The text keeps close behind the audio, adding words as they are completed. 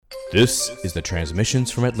This is the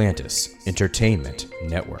Transmissions from Atlantis Entertainment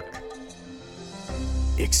Network.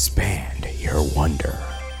 Expand your wonder.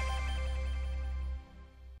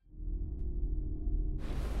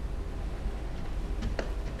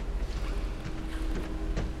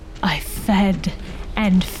 I fed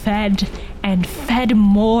and fed and fed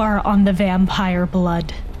more on the vampire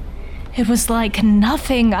blood. It was like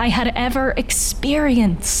nothing I had ever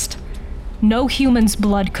experienced. No human's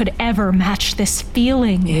blood could ever match this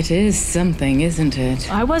feeling. It is something, isn't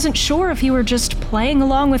it? I wasn't sure if you were just playing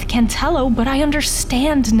along with Cantello, but I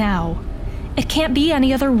understand now. It can't be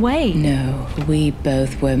any other way. No, we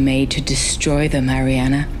both were made to destroy them,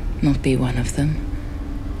 Ariana, not be one of them.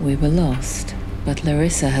 We were lost, but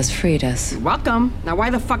Larissa has freed us. Welcome. Now why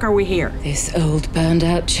the fuck are we here? This old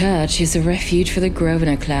burned-out church is a refuge for the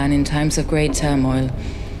Grosvenor clan in times of great turmoil.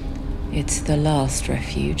 It's the last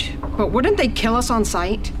refuge. But wouldn't they kill us on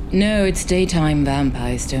sight? No, it's daytime.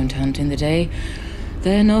 Vampires don't hunt in the day.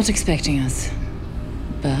 They're not expecting us.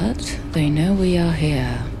 But they know we are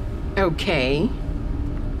here. Okay.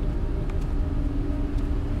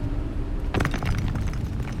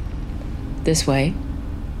 This way.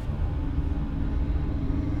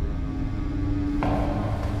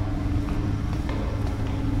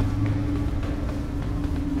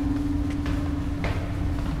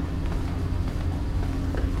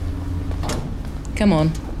 Come on.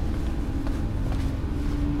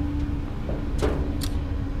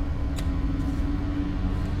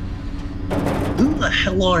 Who the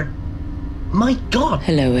hell are... My God!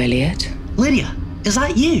 Hello, Elliot. Lydia, is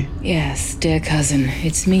that you? Yes, dear cousin,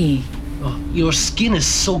 it's me. Oh, your skin is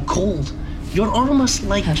so cold. You're almost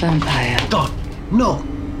like... A vampire. God, no.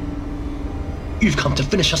 You've come to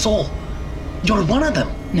finish us all. You're one of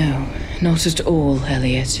them. No, not at all,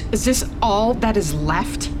 Elliot. Is this all that is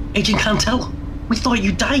left? Agent Cantello, we thought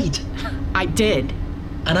you died. I did.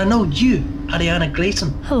 And I know you, Ariana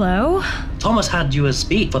Grayson. Hello? Thomas had you as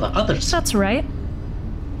bait for the others. That's right.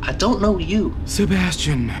 I don't know you.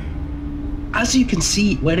 Sebastian. As you can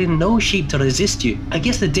see, we're in no shape to resist you. I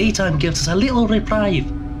guess the daytime gives us a little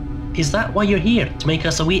reprieve. Is that why you're here, to make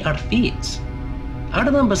us await our fates? Our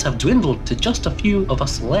numbers have dwindled to just a few of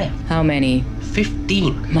us left. How many?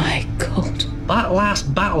 15. My God. That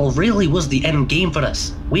last battle really was the end game for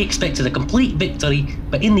us. We expected a complete victory,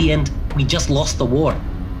 but in the end, we just lost the war.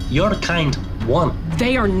 Your kind won.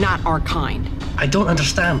 They are not our kind. I don't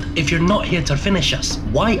understand. If you're not here to finish us,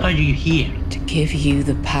 why are you here? To give you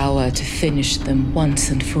the power to finish them once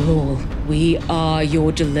and for all. We are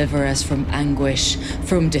your deliverers from anguish,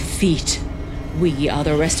 from defeat. We are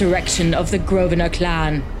the resurrection of the Grosvenor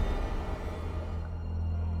clan.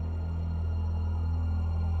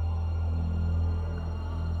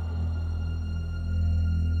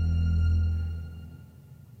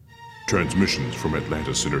 Transmissions from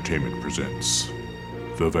Atlantis Entertainment presents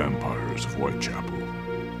The Vampires of Whitechapel.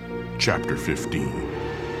 Chapter 15,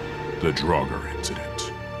 The Draugr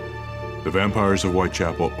Incident. The Vampires of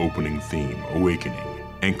Whitechapel opening theme, Awakening,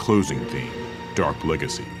 and closing theme, Dark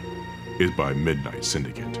Legacy, is by Midnight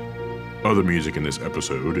Syndicate. Other music in this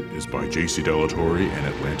episode is by J.C. Delatorre and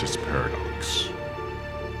Atlantis Paradox.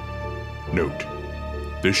 Note,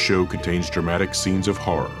 this show contains dramatic scenes of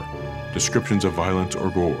horror, descriptions of violence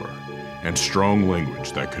or gore, and strong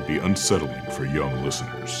language that could be unsettling for young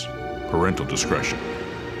listeners. Parental discretion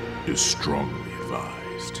is strongly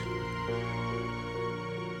advised.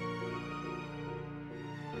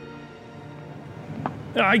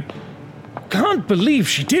 I can't believe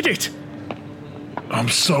she did it. I'm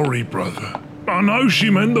sorry, brother. I know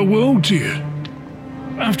she meant the world to you.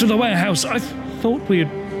 After the warehouse, I thought we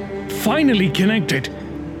had finally connected.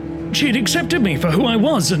 She had accepted me for who I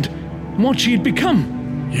was and what she had become.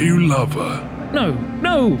 You love her.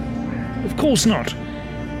 No, of course not.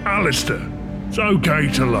 Alistair, it's okay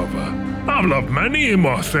to love her. I've loved many in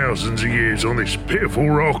my thousands of years on this pitiful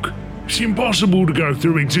rock. It's impossible to go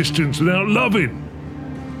through existence without loving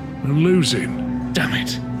and losing. Damn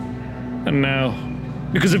it. And now,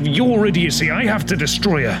 because of your idiocy, I have to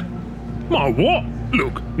destroy her. My what?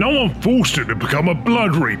 Look, no one forced her to become a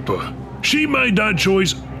Blood Reaper. She made that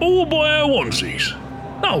choice all by her onesies.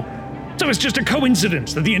 Oh, so it's just a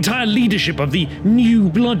coincidence that the entire leadership of the new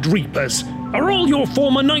Blood Reapers are all your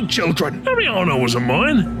former night children. Ariana wasn't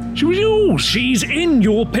mine. She was yours. She's in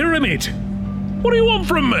your pyramid. What do you want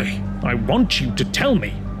from me? I want you to tell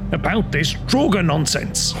me about this Draugr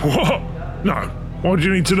nonsense. What? No. Why do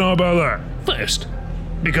you need to know about that? First,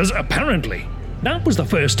 because apparently that was the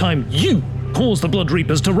first time you caused the Blood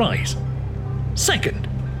Reapers to rise. Second,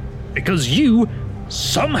 because you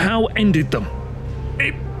somehow ended them.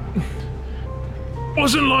 It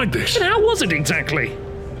wasn't like this. And how was it exactly?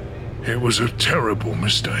 It was a terrible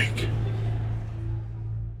mistake.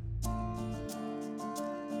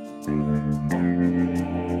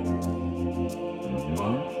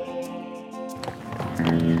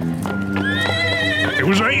 It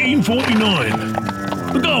was 1849,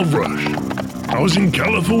 the gold rush. I was in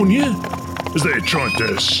California, as they tried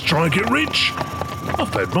to strike it rich. I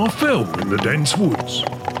fed my fill in the dense woods,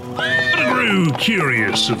 but I grew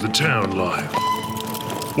curious of the town life.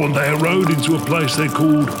 One day I rode into a place they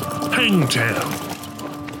called Hangtown.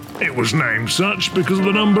 It was named such because of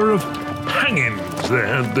the number of hangings they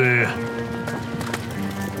had there.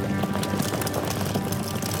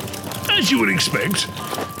 As you would expect,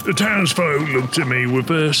 the townsfolk looked at me with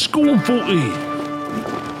a scornful ear.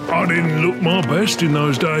 I didn't look my best in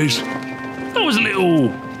those days. I was a little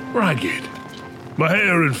ragged. My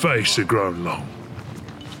hair and face had grown long.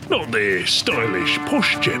 Not the stylish,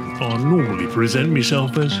 posh gent I normally present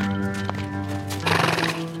myself as.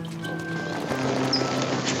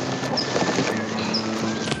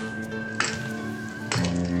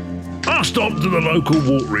 I stopped at the local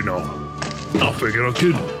watering hole. I figured I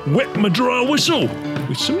could wet my dry whistle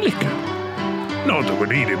with some liquor. Not that we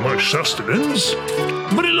needed much sustenance,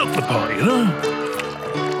 but it looked the part, you know.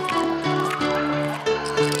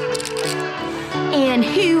 And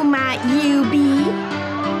who might you be?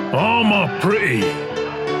 Oh, my pretty.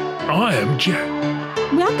 I am Jack.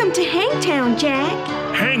 Welcome to Hangtown, Jack.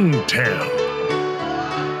 Hangtown.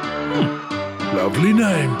 Lovely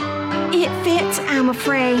name. It fits, I'm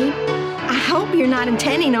afraid. I hope you're not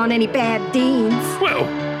intending on any bad deeds. Well,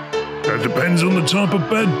 that depends on the type of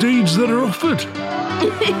bad deeds that are offered.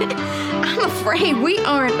 I'm afraid we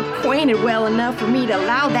aren't acquainted well enough for me to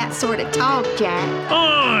allow that sort of talk, Jack.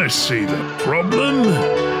 I see the problem.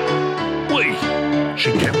 We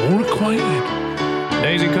should get more acquainted.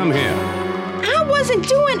 Daisy, come here. I wasn't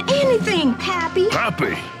doing anything, Pappy.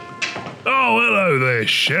 Pappy? Oh, hello there,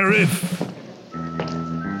 Sheriff.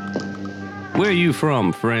 Where are you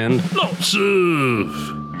from, friend? Lots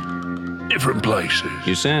of different places.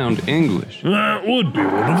 You sound English. That would be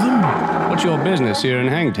one of them. What's your business here in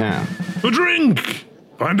Hangtown? A drink,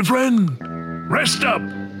 find a friend, rest up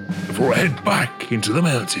before I head back into the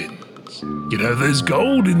mountains. You know there's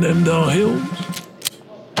gold in them dar hills.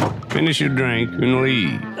 Finish your drink and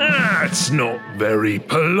leave. That's not very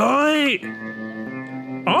polite.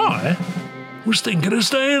 I was thinking of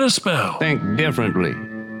staying a spell. Think differently.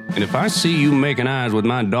 And if I see you making eyes with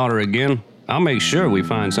my daughter again, I'll make sure we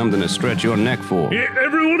find something to stretch your neck for. Yeah,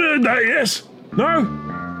 everyone heard that, yes? No?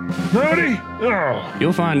 Nobody? Oh.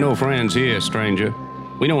 You'll find no friends here, stranger.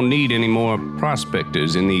 We don't need any more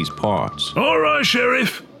prospectors in these parts. All right,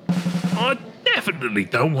 Sheriff. I definitely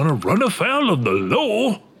don't want to run afoul of the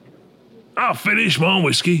law. I'll finish my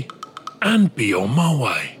whiskey and be on my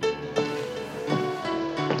way.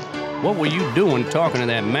 What were you doing talking to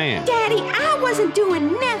that man? Daddy, I wasn't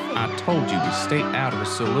doing nothing. I told you to stay out of the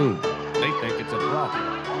saloon. They think it's a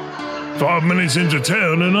brothel. 5 minutes into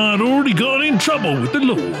town and I'd already got in trouble with the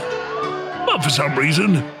law. But for some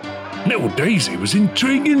reason, little Daisy was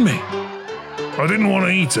intriguing me. I didn't want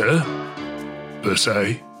to eat her, per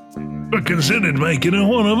se, but considered making her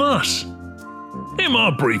one of us. In my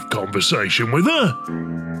brief conversation with her,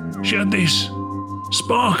 she had this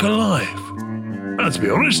spark of life. And to be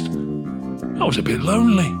honest, I was a bit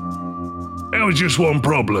lonely. There was just one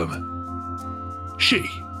problem. She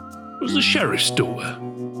was the sheriff's daughter.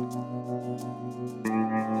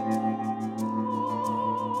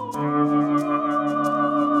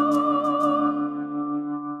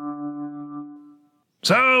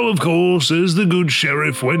 So, of course, as the good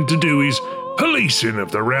sheriff went to do his policing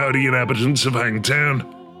of the rowdy inhabitants of Hangtown,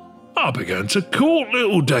 I began to court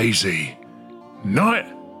little Daisy, night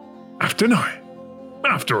after night,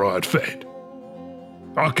 after I had fed.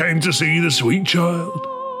 I came to see the sweet child.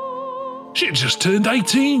 She had just turned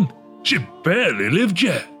 18. She'd barely lived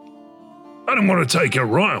yet. I didn't want to take her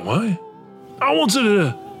right away. I wanted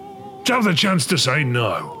her to have the chance to say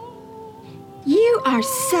no. You are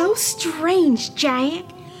so strange, Jack.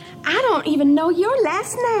 I don't even know your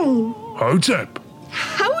last name. Hotep.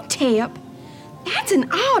 Hotep? That's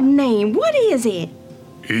an odd name. What is it?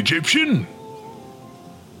 Egyptian,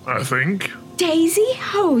 I think. Daisy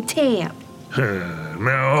Hotep.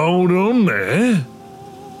 Now hold on there.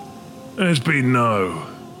 There's been no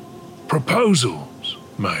proposals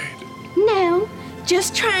made. No,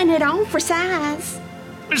 just trying it on for size.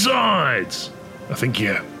 Besides, I think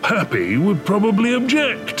your pappy would probably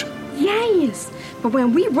object. Yes, but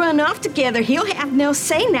when we run off together, he'll have no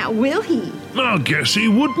say now, will he? I guess he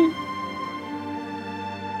wouldn't.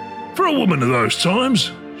 For a woman of those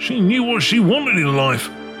times, she knew what she wanted in life.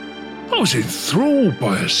 I was enthralled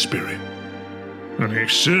by her spirit. And it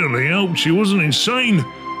certainly helped she wasn't insane,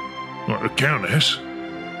 like the Countess.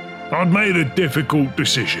 I'd made a difficult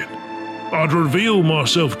decision. I'd reveal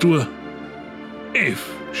myself to her.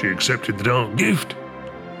 If she accepted the dark gift,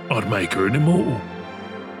 I'd make her an immortal.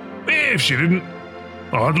 If she didn't,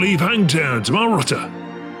 I'd leave Hangtown to my rotter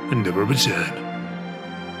and never return.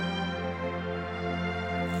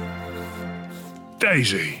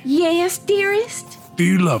 Daisy. Yes, dearest? Do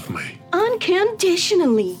you love me?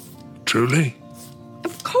 Unconditionally. Truly?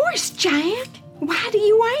 Of course, Jack. Why do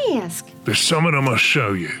you ask? There's something I must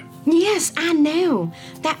show you. Yes, I know.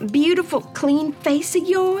 That beautiful, clean face of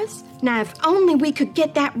yours. Now, if only we could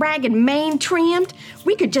get that ragged mane trimmed,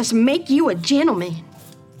 we could just make you a gentleman.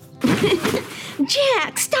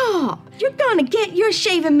 Jack, stop. You're gonna get your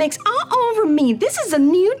shaving mix all over me. This is a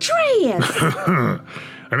new dress.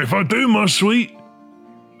 And if I do, my sweet,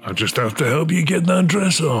 I'll just have to help you get that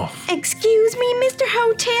dress off. Excuse me, Mr.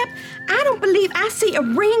 Hotep. I don't believe I see a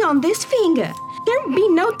ring on this finger. There'll be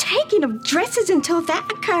no taking of dresses until that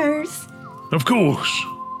occurs. Of course,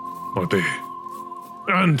 my dear.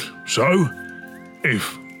 And so,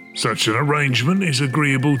 if such an arrangement is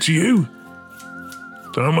agreeable to you,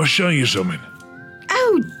 then I must show you something.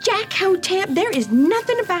 Oh, Jack Hotep, there is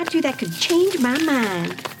nothing about you that could change my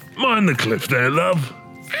mind. Mind the cliff there, love.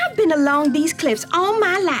 I've been along these cliffs all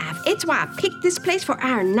my life. It's why I picked this place for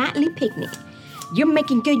our nightly picnic. You're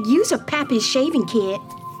making good use of Pappy's shaving kit.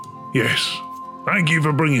 Yes, thank you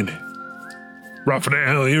for bringing it. Roughing it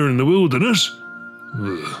out here in the wilderness.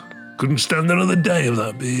 Ugh, couldn't stand another day of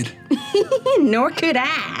that beard. Nor could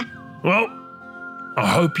I. Well, I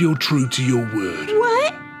hope you're true to your word.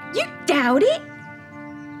 What? You doubt it?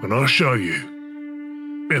 When I show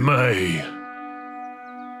you, it may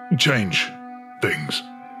change things.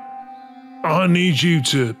 I need you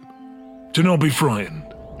to not be frightened.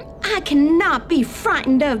 I cannot be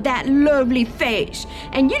frightened of that lovely face,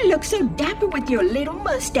 and you look so dapper with your little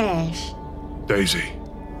mustache. Daisy,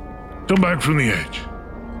 come back from the edge.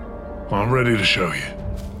 I'm ready to show you.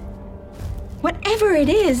 Whatever it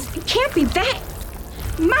is, it can't be that.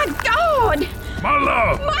 My God! My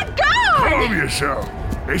love! My God! Calm yourself.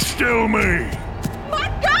 It's still me. My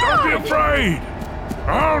God! Don't be afraid.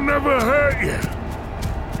 I'll never hurt you.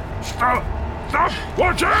 Stop! Stop!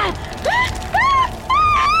 Watch out!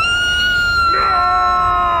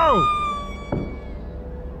 No!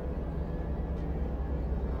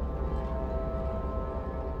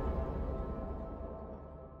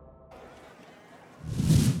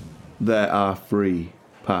 There are 3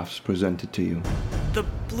 paths presented to you. The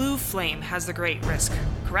blue flame has the great risk,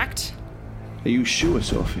 correct? Are you sure,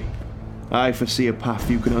 Sophie? I foresee a path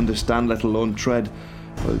you can understand, let alone tread,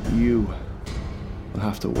 but you will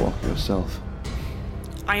have to walk yourself.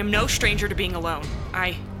 I am no stranger to being alone.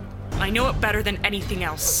 I know it better than anything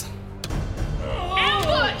else.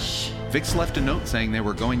 Ambush! Vix left a note saying they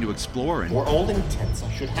were going to explore and... For all intents,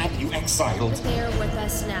 I should have you exiled. They're with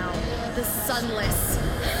us now. The Sunless.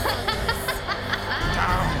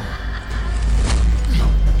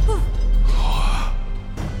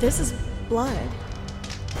 This is blood.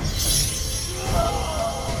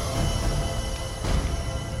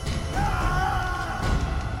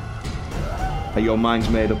 Are your minds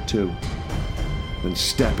made up too? Then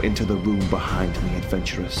step into the room behind me,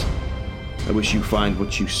 adventurers. I wish you find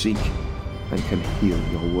what you seek and can heal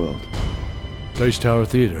your world. Dice Tower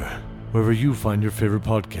Theater, wherever you find your favorite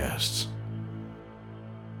podcasts.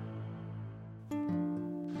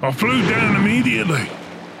 I flew down immediately,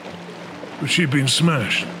 but she'd been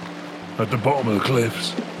smashed at the bottom of the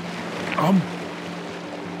cliffs. I'm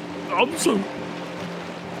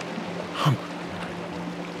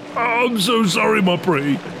so sorry, my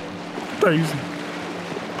pretty Daisy,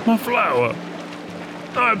 my flower.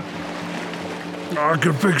 I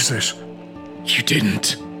could fix this. You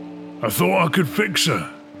didn't. I thought I could fix her,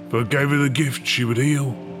 but gave her the gift she would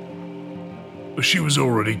heal. But she was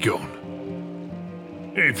already gone.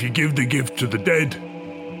 If you give the gift to the dead,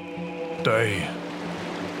 they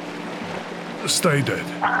stay dead.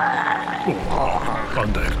 Oh,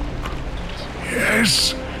 I'm dead.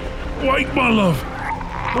 Yes! Wake, my love!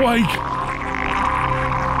 Wake!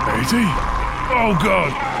 Daisy? Oh,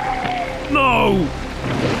 God! No!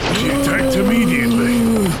 She attacked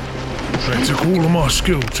immediately. I took all of my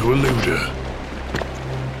skill to elude her.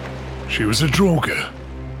 She was a Draugr,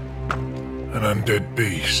 an undead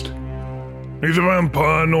beast. Neither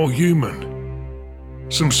vampire nor human.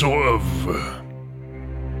 Some sort of,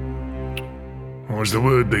 what was the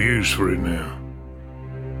word they use for it now?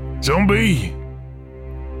 Zombie?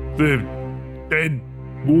 The dead,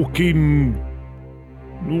 walking,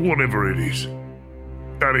 whatever it is.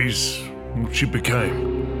 That is what she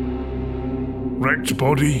became. Wrecked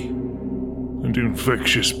body and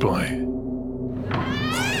infectious bite.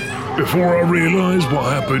 Before I realised what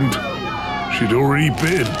happened, she'd already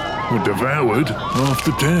bitten or devoured half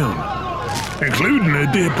the town, including her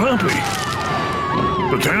dear puppy.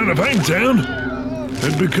 The town of Hangtown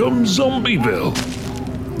had become Zombieville.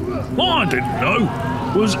 What I didn't know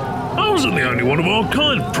was I wasn't the only one of our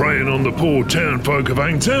kind preying on the poor townfolk of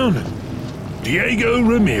Hangtown. Diego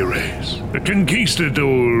Ramirez, a conquistador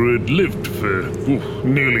who had lived for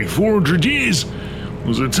nearly 400 years,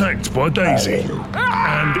 was attacked by Daisy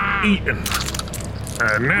and eaten.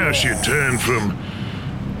 And now she had turned from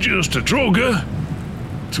just a Draugr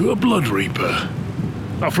to a Blood Reaper.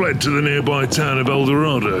 I fled to the nearby town of El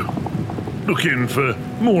Dorado, looking for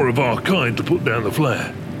more of our kind to put down the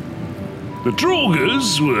flare. The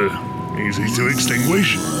Draugrs were easy to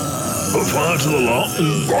extinguish. Put fire to the lot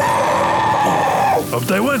and up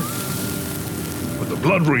they went. But the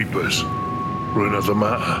Blood Reapers were another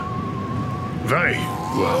matter. They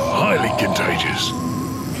were highly contagious.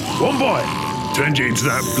 One bite turned you into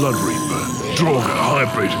that Blood Reaper Draugr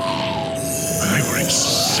hybrid. And they were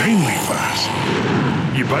insanely fast.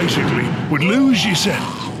 You basically would lose your scent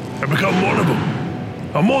and become one of them.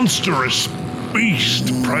 A monstrous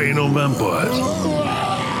beast preying on vampires.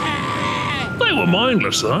 They were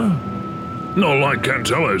mindless, though. Not like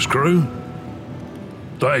Cantello's crew.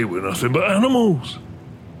 They were nothing but animals,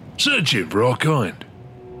 searching for our kind.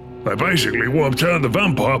 They basically wiped out the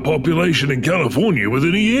vampire population in California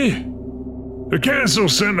within a year. The council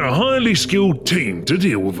sent a highly skilled team to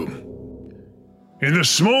deal with them. In the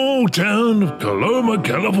small town of Coloma,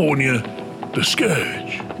 California, the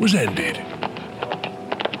scourge was ended.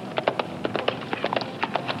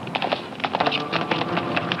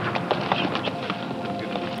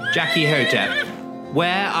 Jackie Hotep,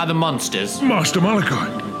 where are the monsters? Master Malachi,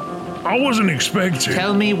 I wasn't expecting...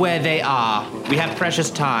 Tell me where they are. We have precious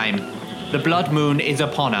time. The blood moon is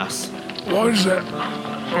upon us. What is that?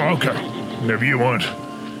 Oh, okay, never you mind.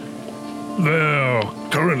 They're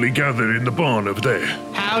currently gathered in the barn over there.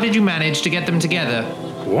 How did you manage to get them together?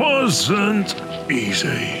 Wasn't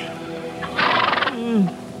easy.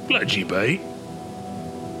 Pledgy bait.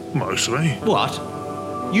 Mostly. What?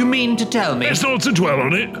 You mean to tell me? It's not to dwell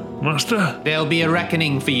on it, Master. There'll be a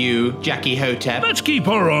reckoning for you, Jackie Hotep. Let's keep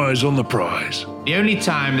our eyes on the prize. The only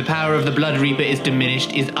time the power of the Blood Reaper is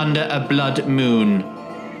diminished is under a blood moon.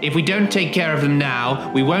 If we don't take care of them now,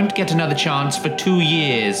 we won't get another chance for 2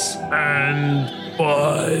 years. And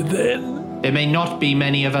by then? There may not be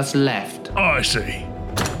many of us left. I see.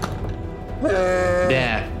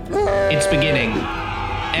 There. It's beginning.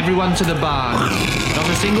 Everyone to the barn. Not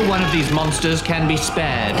a single one of these monsters can be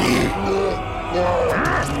spared.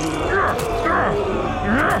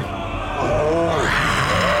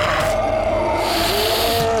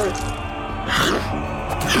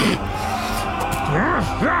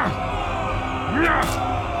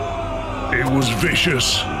 It was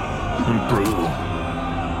vicious and brutal.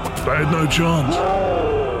 They had no chance.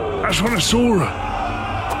 That's when I saw her.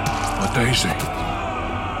 My Daisy.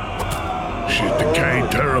 She had decayed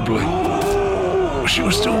terribly. But she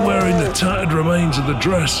was still wearing the tattered remains of the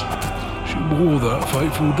dress she wore that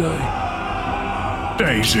fateful day.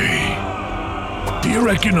 Daisy, do you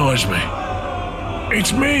recognize me?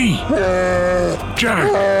 It's me!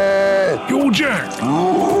 Jack! You're Jack!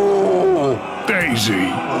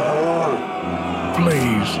 Daisy!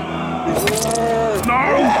 Please.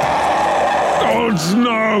 No! Gods,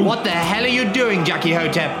 no! What the hell are you doing, Jackie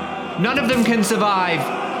Hotep? None of them can survive.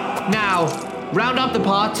 Now, round up the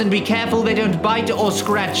parts and be careful they don't bite or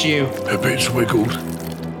scratch you. Her bits wiggled,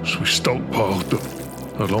 so we stockpiled them,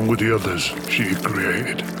 along with the others she had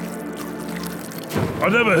created. I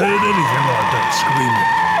never heard anything like that screaming.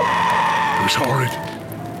 It was horrid,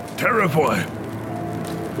 terrifying,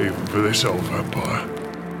 even for this old vampire.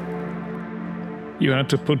 You had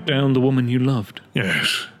to put down the woman you loved?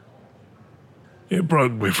 Yes. It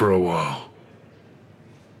broke me for a while.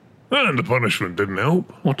 And the punishment didn't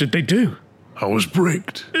help. What did they do? I was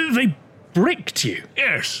bricked. They bricked you?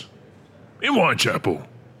 Yes. In Whitechapel.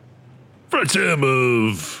 For a term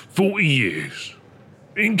of 40 years.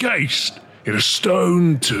 Encased in a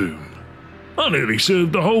stone tomb. I nearly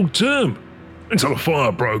served the whole term. Until a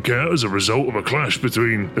fire broke out as a result of a clash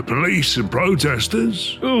between the police and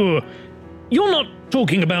protesters. Oh, you're not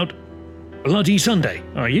talking about Bloody Sunday,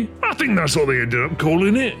 are you? I think that's what they ended up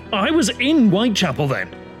calling it. I was in Whitechapel then.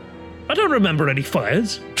 I don't remember any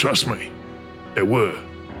fires. Trust me, there were.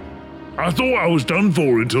 I thought I was done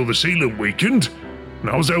for until the sealant weakened, and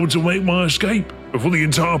I was able to make my escape before the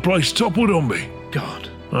entire place toppled on me. God.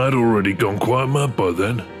 I'd already gone quite mad by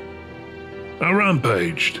then. I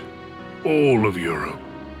rampaged all of Europe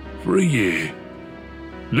for a year,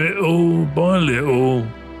 little by little,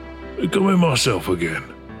 becoming myself again,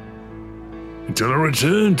 until I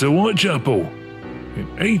returned to Whitechapel in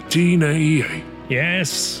 1888.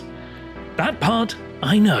 Yes, that part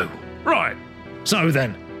I know. Right, so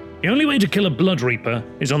then, the only way to kill a Blood Reaper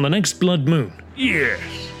is on the next blood moon. Yes.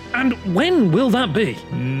 And when will that be?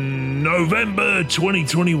 November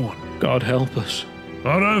 2021. God help us.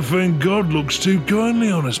 I don't think God looks too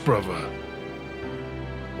kindly on us, brother.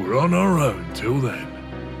 We're on our own till then.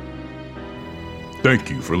 Thank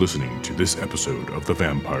you for listening to this episode of The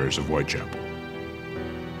Vampires of Whitechapel.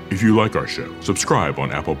 If you like our show, subscribe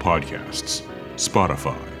on Apple Podcasts,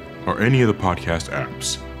 Spotify, or any of the podcast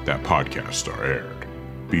apps that podcasts are aired.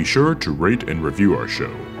 Be sure to rate and review our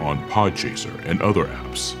show on Podchaser and other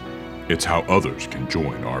apps. It's how others can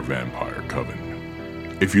join our vampire coven.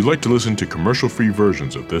 If you'd like to listen to commercial-free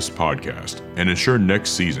versions of this podcast and ensure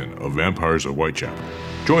next season of Vampires of Whitechapel,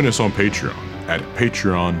 join us on Patreon at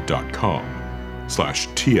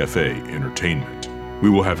patreon.com/TFA Entertainment. We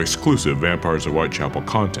will have exclusive Vampires of Whitechapel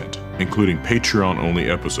content, including Patreon-only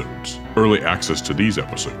episodes, early access to these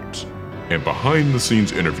episodes, and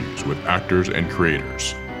behind-the-scenes interviews with actors and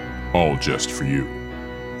creators, all just for you.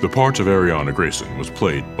 The part of Ariana Grayson was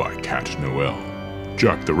played by Kat Noel.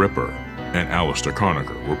 Jack the Ripper and Alistair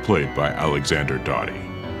Conacher were played by Alexander Dottie.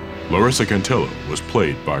 Larissa Cantello was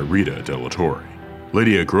played by Rita De La Torre.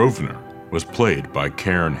 Lydia Grosvenor was played by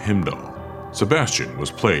Karen Himdahl. Sebastian was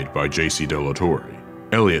played by JC De La Torre.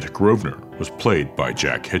 Elliot Grosvenor was played by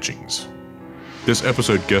Jack Hitchings. This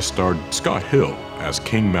episode guest starred Scott Hill as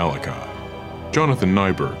King Malachi, Jonathan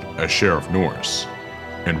Nyberg as Sheriff Norris,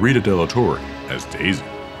 and Rita De La Torre as Daisy.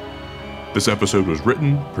 This episode was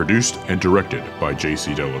written, produced, and directed by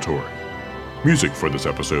JC De La Torre. Music for this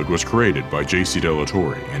episode was created by JC De La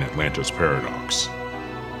Torre and Atlantis Paradox.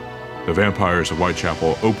 The Vampires of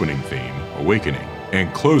Whitechapel opening theme, Awakening,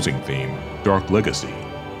 and closing theme, Dark Legacy,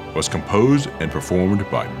 was composed and performed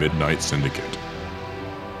by Midnight Syndicate.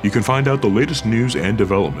 You can find out the latest news and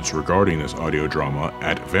developments regarding this audio drama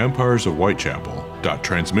at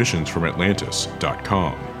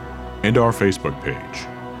vampiresofwhitechapel.transmissionsfromatlantis.com and our Facebook page.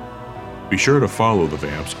 Be sure to follow the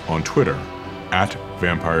Vamps on Twitter at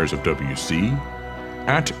VampiresofWC,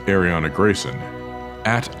 at Ariana Grayson,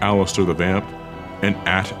 at Alistair the Vamp, and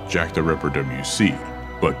at Jack the Ripper WC.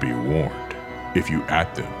 But be warned, if you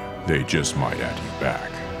at them, they just might at you back.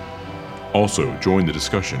 Also, join the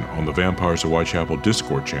discussion on the Vampires of Whitechapel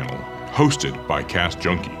Discord channel, hosted by Cast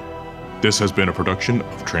Junkie. This has been a production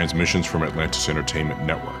of Transmissions from Atlantis Entertainment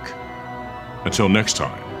Network. Until next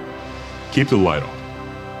time, keep the light on,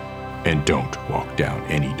 and don't walk down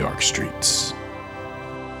any dark streets.